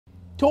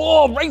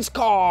Oh, race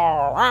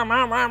car.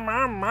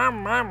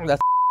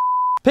 That's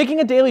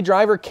Picking a daily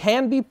driver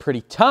can be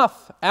pretty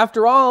tough.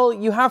 After all,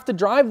 you have to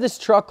drive this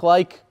truck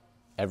like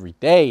every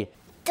day.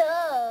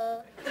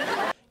 Duh.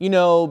 You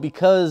know,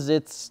 because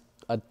it's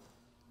a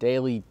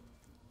daily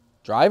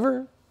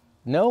driver?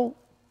 No?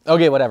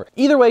 Okay, whatever.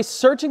 Either way,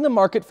 searching the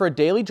market for a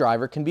daily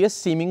driver can be a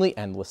seemingly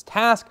endless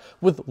task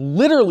with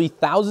literally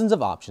thousands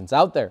of options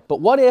out there.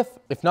 But what if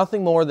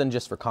nothing more than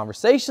just for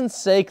conversation's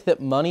sake, that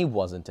money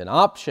wasn't an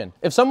option?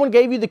 If someone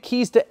gave you the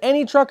keys to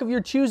any truck of your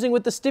choosing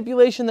with the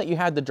stipulation that you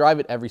had to drive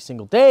it every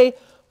single day,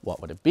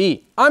 what would it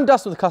be? I'm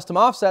Dustin with Custom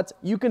Offsets.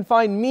 You can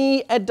find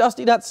me at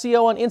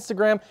dusty.co on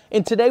Instagram,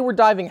 and today we're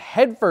diving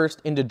headfirst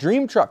into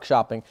dream truck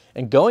shopping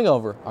and going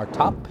over our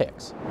top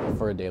picks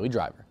for a daily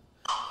driver.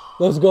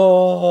 Let's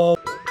go!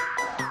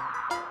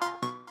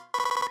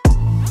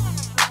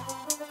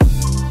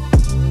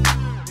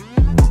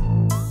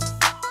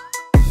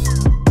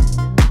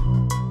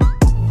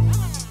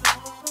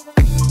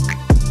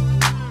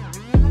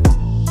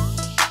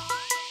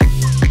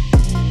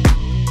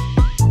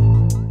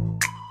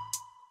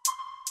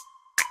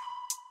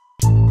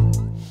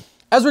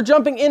 As we're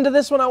jumping into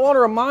this one, I want to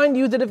remind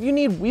you that if you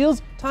need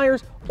wheels,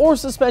 tires, or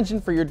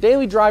suspension for your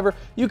daily driver,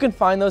 you can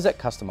find those at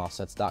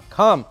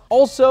customoffsets.com.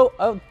 Also,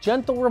 a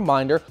gentle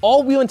reminder,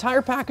 all wheel and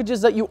tire packages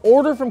that you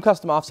order from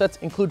Custom Offsets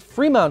include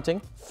free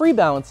mounting, free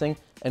balancing,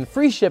 and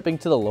free shipping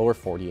to the lower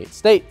 48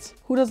 states.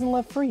 Who doesn't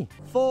love free?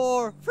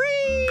 For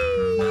free!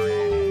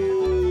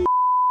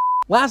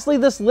 Lastly,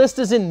 this list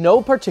is in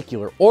no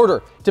particular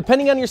order.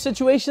 Depending on your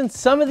situation,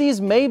 some of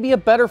these may be a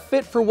better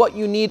fit for what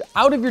you need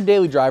out of your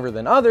daily driver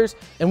than others,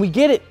 and we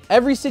get it,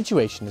 every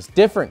situation is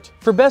different.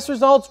 For best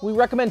results, we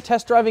recommend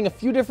test driving a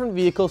few different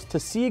vehicles to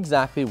see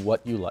exactly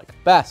what you like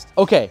best.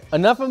 Okay,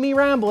 enough of me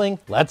rambling,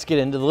 let's get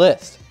into the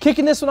list.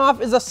 Kicking this one off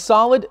is a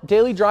solid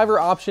daily driver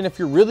option if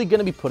you're really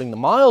gonna be putting the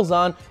miles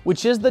on,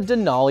 which is the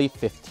Denali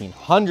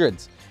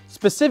 1500s.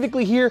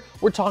 Specifically here,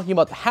 we're talking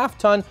about the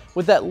half-ton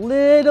with that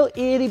little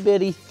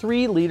itty-bitty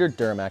 3-liter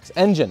Duramax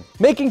engine.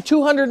 Making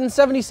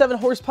 277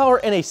 horsepower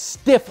and a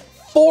stiff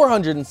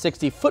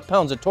 460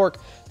 foot-pounds of torque,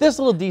 this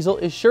little diesel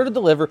is sure to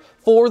deliver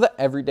for the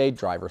everyday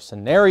driver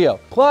scenario.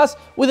 Plus,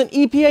 with an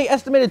EPA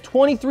estimated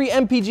 23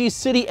 mpg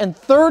city and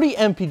 30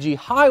 mpg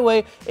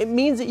highway, it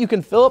means that you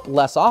can fill up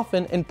less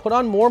often and put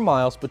on more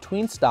miles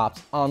between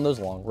stops on those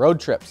long road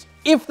trips.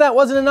 If that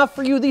wasn't enough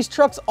for you, these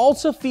trucks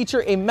also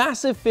feature a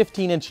massive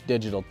 15-inch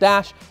digital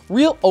dash,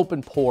 real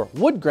open-pore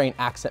wood grain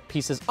accent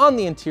pieces on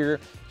the interior,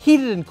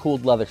 heated and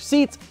cooled leather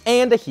seats,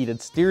 and a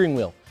heated steering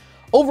wheel.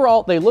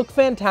 Overall, they look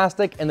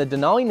fantastic, and the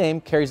Denali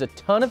name carries a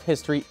ton of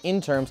history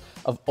in terms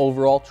of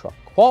overall truck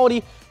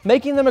quality,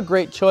 making them a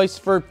great choice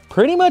for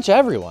pretty much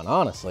everyone,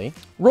 honestly.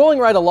 Rolling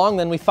right along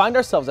then, we find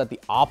ourselves at the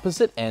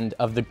opposite end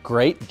of the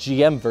great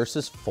GM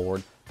versus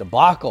Ford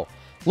debacle.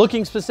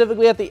 Looking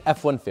specifically at the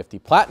F-150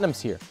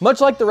 Platinums here.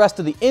 Much like the rest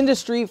of the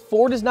industry,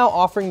 Ford is now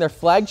offering their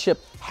flagship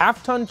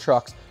half-ton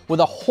trucks with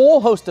a whole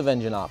host of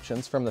engine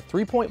options, from the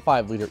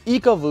 3.5-liter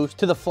EcoBoost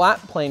to the flat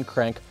plane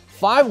crank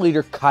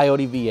 5-liter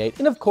Coyote V8,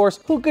 and of course,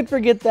 who could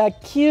forget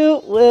that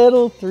cute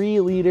little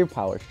 3-liter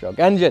Power Stroke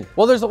engine?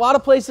 Well, there's a lot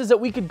of places that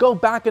we could go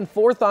back and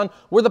forth on.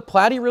 Where the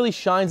Platy really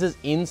shines is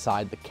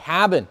inside the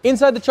cabin.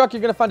 Inside the truck,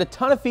 you're gonna find a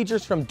ton of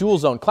features, from dual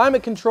zone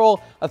climate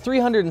control, a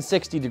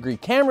 360-degree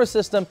camera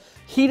system,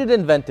 heated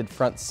and vented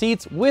front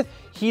seats with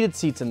heated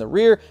seats in the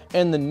rear,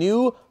 and the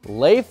new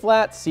lay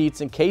flat seats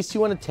in case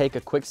you want to take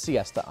a quick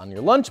siesta on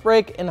your lunch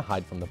break and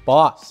hide from the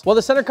boss. While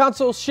the center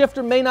console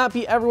shifter may not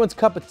be everyone's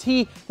cup of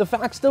tea, the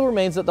fact still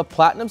remains that the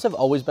Platinums have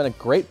always been a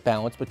great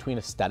balance between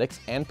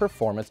aesthetics and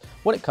performance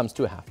when it comes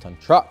to a half-ton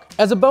truck.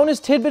 As a bonus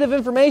tidbit of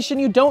information,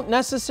 you don't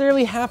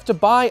necessarily have to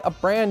buy a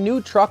brand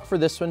new truck for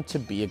this one to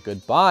be a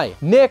good buy.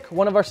 Nick,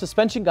 one of our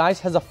suspension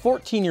guys, has a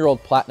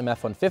 14-year-old Platinum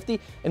F-150,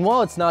 and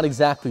while it's not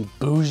exactly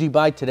bougie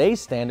by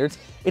today's standards,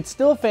 it's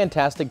still a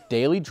fantastic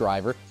daily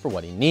driver for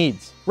what he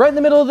needs. Right in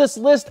the middle of this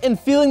list, and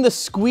feeling the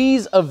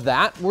squeeze of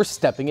that, we're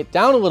stepping it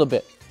down a little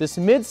bit. This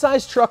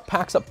mid-sized truck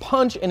packs a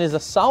punch and is a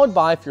solid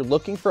buy if you're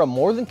looking for a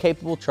more than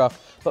capable truck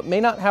but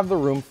may not have the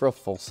room for a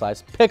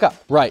full-size pickup.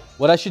 Right,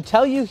 what I should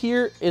tell you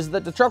here is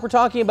that the truck we're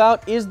talking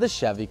about is the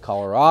Chevy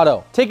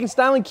Colorado. Taking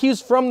styling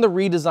cues from the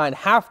redesigned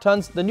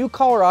half-tons, the new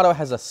Colorado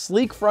has a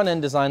sleek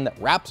front-end design that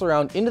wraps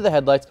around into the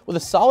headlights with a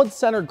solid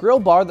center grille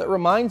bar that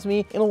reminds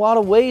me in a lot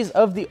of ways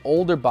of the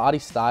older body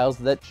styles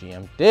that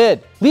GM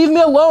did. Leave me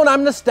alone,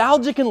 I'm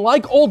nostalgic and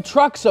like old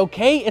trucks,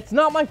 okay? It's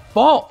not my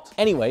fault.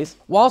 Anyways,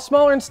 while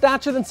smaller in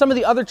stature than some of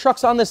the other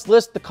trucks on this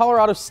list, the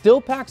Colorado still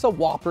packs a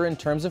whopper in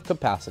terms of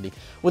capacity,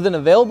 with an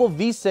available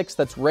V6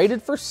 that's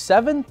rated for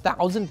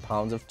 7,000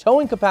 pounds of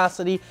towing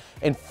capacity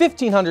and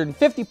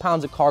 1,550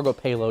 pounds of cargo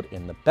payload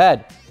in the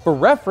bed. For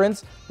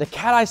reference, the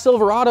Cat Eye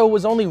Silverado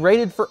was only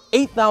rated for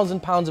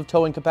 8,000 pounds of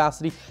towing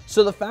capacity,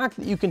 so the fact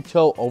that you can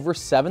tow over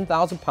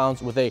 7,000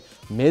 pounds with a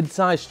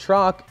mid-sized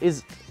truck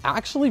is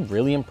actually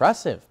really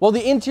impressive. While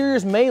the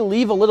interiors may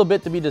leave a little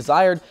bit to be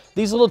desired,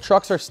 these little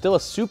trucks are still a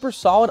super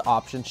solid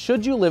option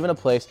should you live in a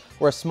place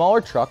where a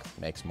smaller truck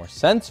makes more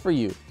sense for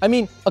you. I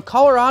mean, a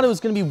Colorado is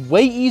going to be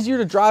way easier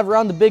to drive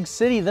around the big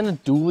city than a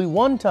dually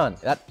 1-ton.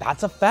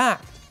 That's a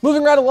fact.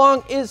 Moving right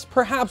along is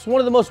perhaps one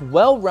of the most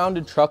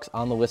well-rounded trucks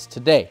on the list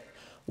today.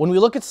 When we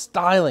look at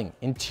styling,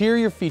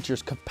 interior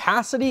features,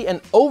 capacity, and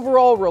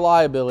overall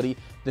reliability,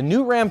 the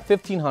new Ram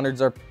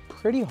 1500s are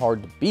pretty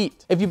hard to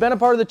beat. If you've been a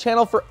part of the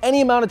channel for any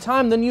amount of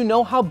time, then you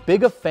know how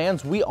big of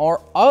fans we are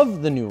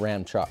of the new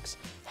Ram trucks.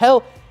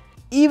 Hell,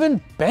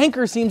 even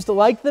Banker seems to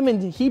like them,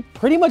 and he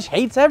pretty much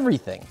hates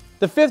everything.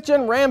 The 5th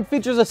gen Ram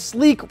features a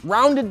sleek,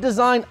 rounded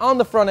design on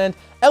the front end,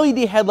 LED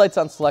headlights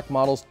on select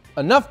models,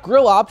 enough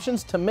grille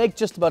options to make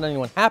just about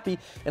anyone happy,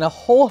 and a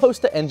whole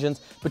host of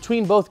engines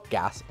between both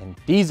gas and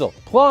diesel.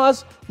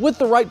 Plus, with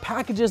the right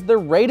packages, they're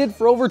rated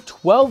for over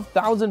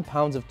 12,000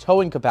 pounds of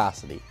towing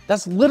capacity.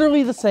 That's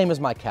literally the same as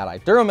my Cat Eye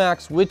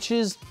Duramax, which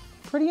is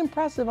pretty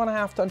impressive on a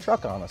half-ton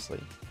truck, honestly.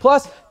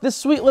 Plus, this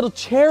sweet little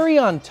cherry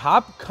on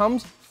top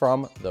comes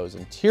from those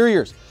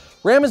interiors.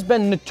 Ram has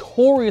been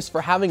notorious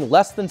for having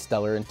less than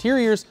stellar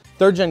interiors.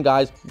 3rd gen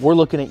guys, we're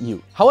looking at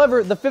you.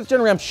 However, the 5th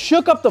gen Ram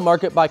shook up the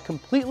market by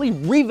completely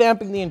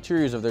revamping the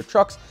interiors of their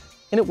trucks,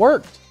 and it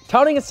worked.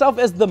 Touting itself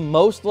as the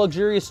most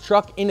luxurious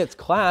truck in its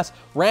class,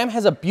 Ram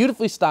has a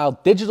beautifully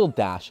styled digital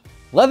dash,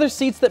 leather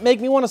seats that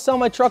make me want to sell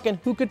my truck, and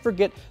who could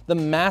forget the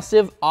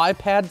massive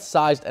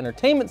iPad-sized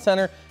entertainment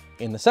center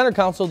in the center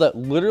console that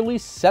literally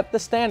set the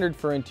standard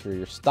for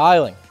interior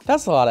styling.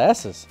 That's a lot of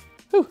S's.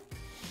 Whew.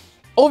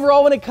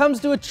 Overall, when it comes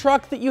to a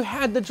truck that you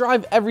had to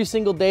drive every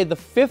single day, the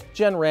 5th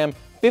gen Ram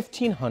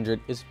 1500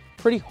 is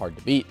pretty hard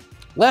to beat.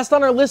 Last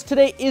on our list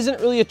today isn't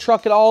really a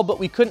truck at all, but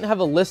we couldn't have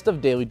a list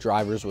of daily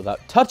drivers without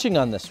touching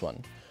on this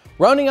one.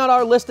 Rounding out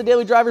our list of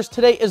daily drivers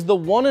today is the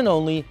one and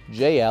only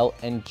JL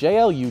and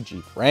JLU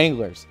Jeep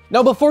Wranglers.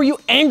 Now, before you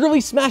angrily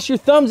smash your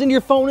thumbs into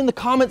your phone in the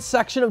comments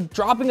section of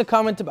dropping a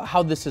comment about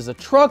how this is a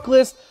truck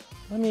list,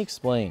 let me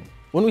explain.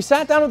 When we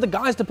sat down with the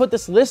guys to put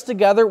this list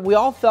together, we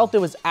all felt it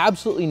was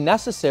absolutely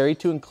necessary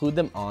to include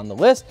them on the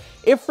list,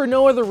 if for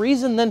no other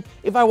reason than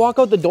if I walk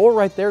out the door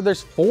right there,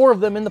 there's 4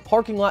 of them in the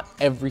parking lot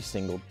every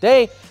single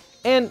day,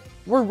 and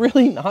we're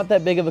really not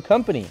that big of a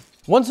company.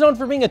 Once known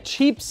for being a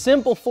cheap,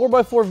 simple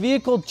 4x4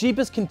 vehicle, Jeep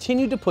has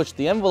continued to push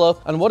the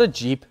envelope on what a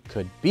Jeep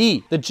could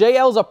be. The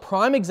JL is a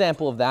prime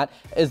example of that,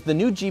 as the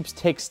new Jeeps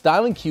take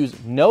styling cues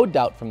no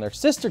doubt from their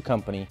sister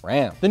company,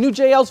 Ram. The new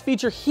JLs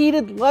feature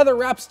heated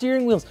leather-wrapped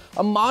steering wheels,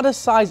 a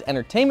modest-sized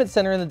entertainment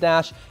center in the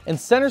dash, and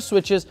center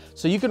switches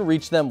so you can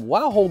reach them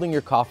while holding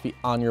your coffee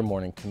on your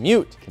morning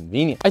commute.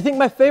 Convenient. I think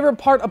my favorite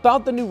part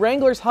about the new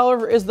Wranglers,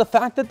 however, is the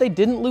fact that they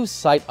didn't lose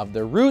sight of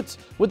their roots,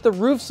 with the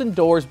roofs and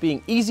doors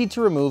being easy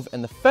to remove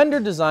and the fender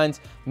designs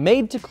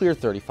made to clear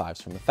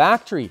 35s from the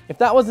factory. If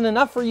that wasn't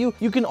enough for you,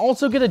 you can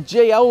also get a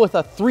JL with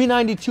a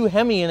 392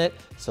 Hemi in it,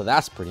 so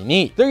that's pretty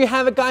neat. There you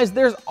have it, guys.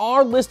 There's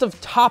our list of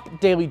top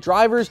daily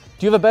drivers. Do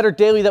you have a better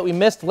daily that we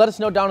missed? Let us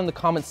know down in the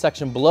comments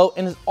section below.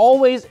 And as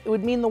always, it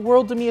would mean the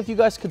world to me if you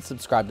guys could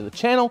subscribe to the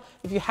channel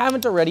if you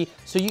haven't already,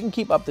 so you can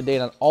keep up to date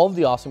on all of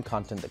the awesome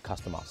content that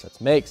Custom Offsets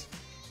makes.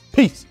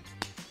 Peace.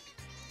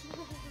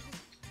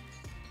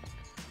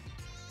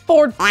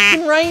 Ford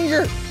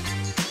Ranger.